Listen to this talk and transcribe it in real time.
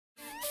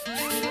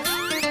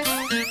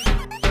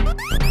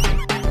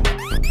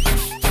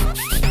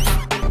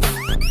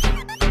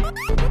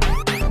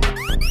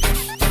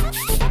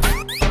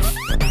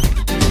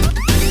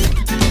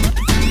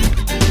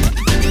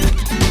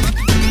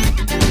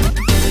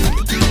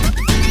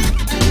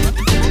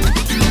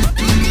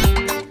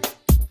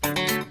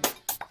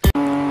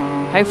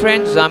Hi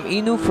friends, I'm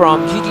Inu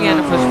from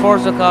GT2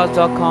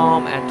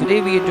 Forza4 and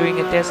today we are doing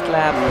a test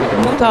lap with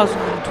the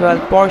 2012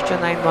 Porsche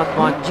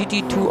 911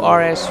 GT2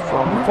 RS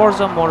from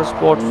Forza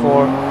Motorsport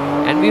 4,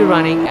 and we're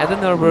running at the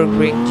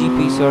Nurburgring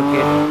GP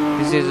circuit.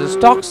 This is a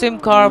stock sim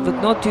car with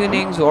no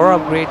tunings or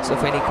upgrades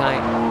of any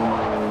kind.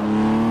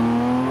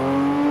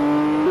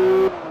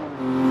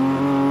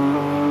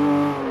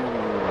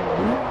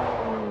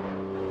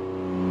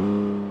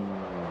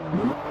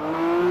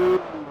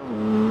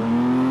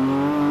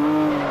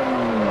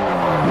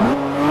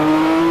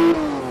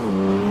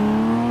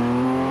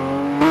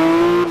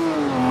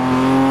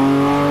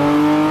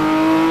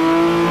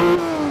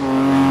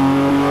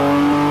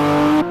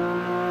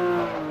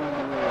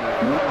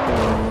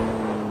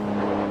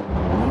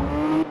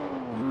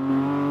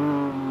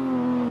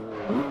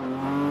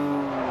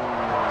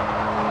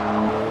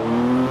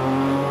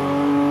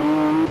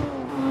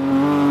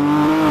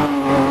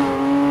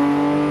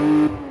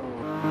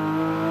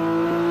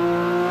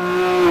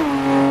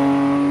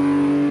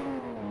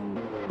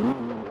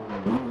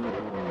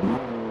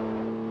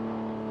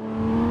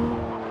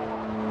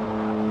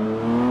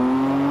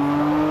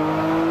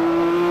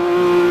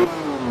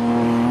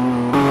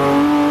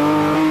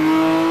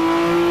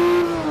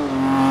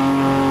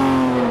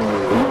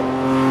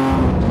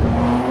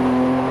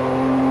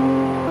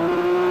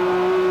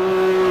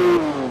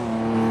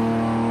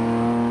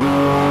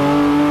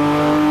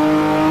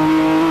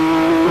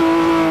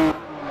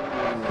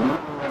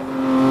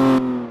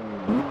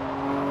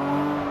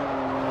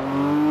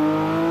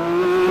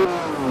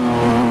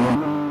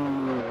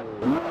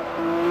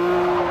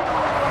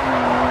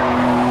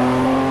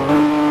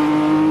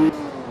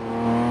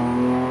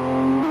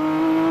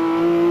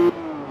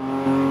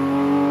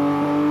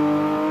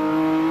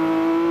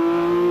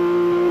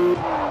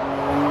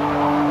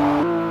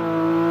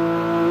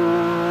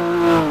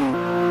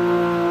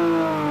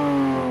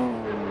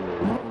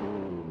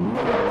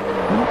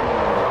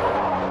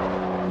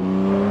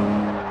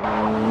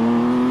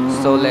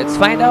 So let's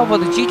find out what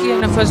the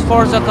GT2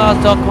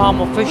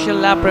 Forza4 official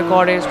lap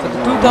record is for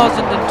the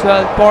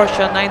 2012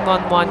 Porsche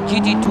 911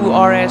 GT2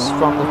 RS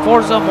from the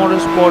Forza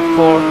Motorsport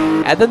 4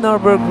 at the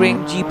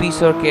Nurburgring GP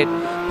circuit.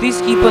 Please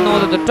keep a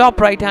note of the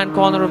top right hand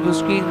corner of the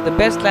screen. The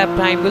best lap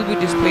time will be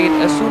displayed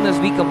as soon as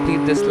we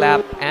complete this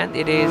lap, and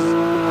it is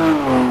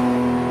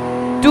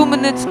 2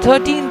 minutes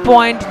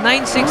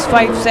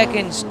 13.965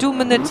 seconds. 2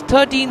 minutes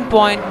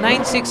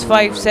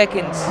 13.965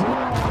 seconds.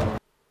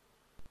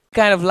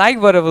 Kind of like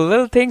whatever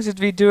little things that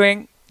we're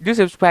doing, do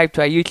subscribe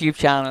to our YouTube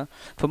channel.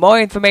 For more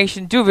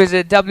information, do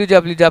visit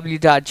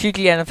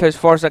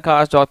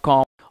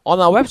www.gtnfsforzacars.com. On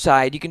our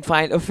website, you can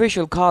find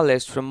official car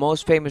lists from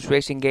most famous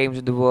racing games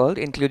in the world,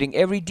 including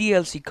every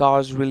DLC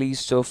cars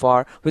released so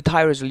far with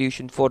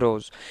high-resolution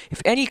photos.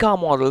 If any car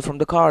model from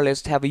the car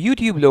list have a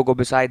YouTube logo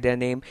beside their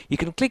name, you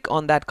can click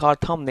on that car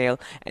thumbnail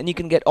and you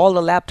can get all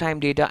the lap time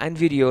data and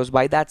videos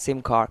by that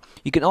same car.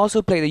 You can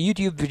also play the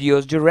YouTube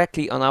videos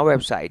directly on our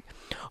website.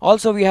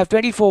 Also, we have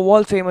 24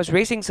 world-famous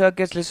racing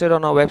circuits listed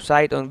on our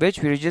website, on which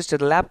we register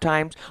the lap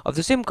times of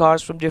the sim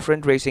cars from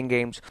different racing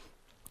games.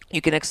 You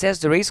can access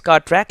the race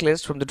car track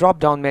list from the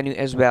drop-down menu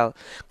as well.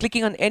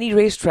 Clicking on any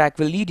racetrack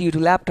will lead you to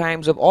lap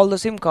times of all the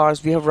sim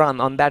cars we have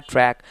run on that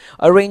track,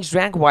 arranged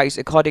rank-wise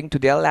according to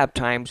their lap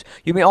times.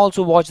 You may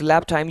also watch the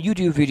lap time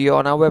YouTube video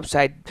on our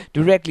website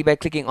directly by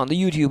clicking on the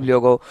YouTube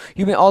logo.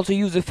 You may also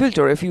use the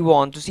filter if you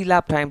want to see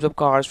lap times of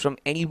cars from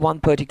any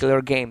one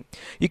particular game.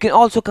 You can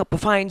also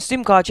find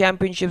sim car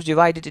championships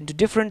divided into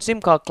different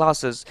sim car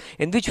classes,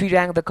 in which we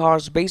rank the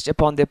cars based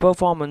upon their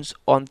performance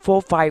on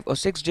 4, 5 or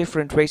 6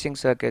 different racing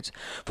circuits.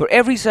 For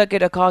every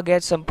circuit, a car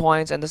gets some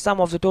points, and the sum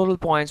of the total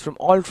points from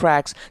all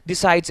tracks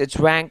decides its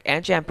rank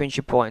and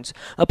championship points.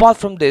 Apart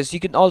from this, you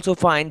can also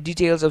find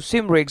details of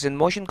sim rigs and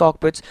motion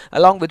cockpits,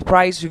 along with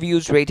price,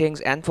 reviews, ratings,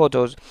 and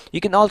photos.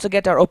 You can also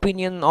get our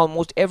opinion on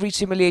almost every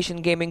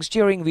simulation gaming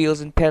steering wheels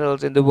and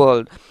pedals in the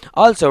world.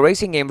 Also,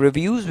 racing game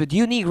reviews with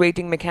unique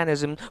rating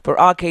mechanism for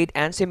arcade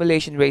and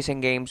simulation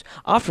racing games.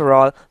 After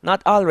all,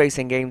 not all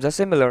racing games are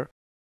similar.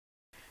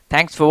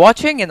 Thanks for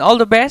watching and all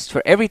the best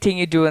for everything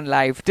you do in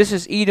life. This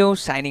is Edo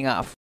signing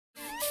off.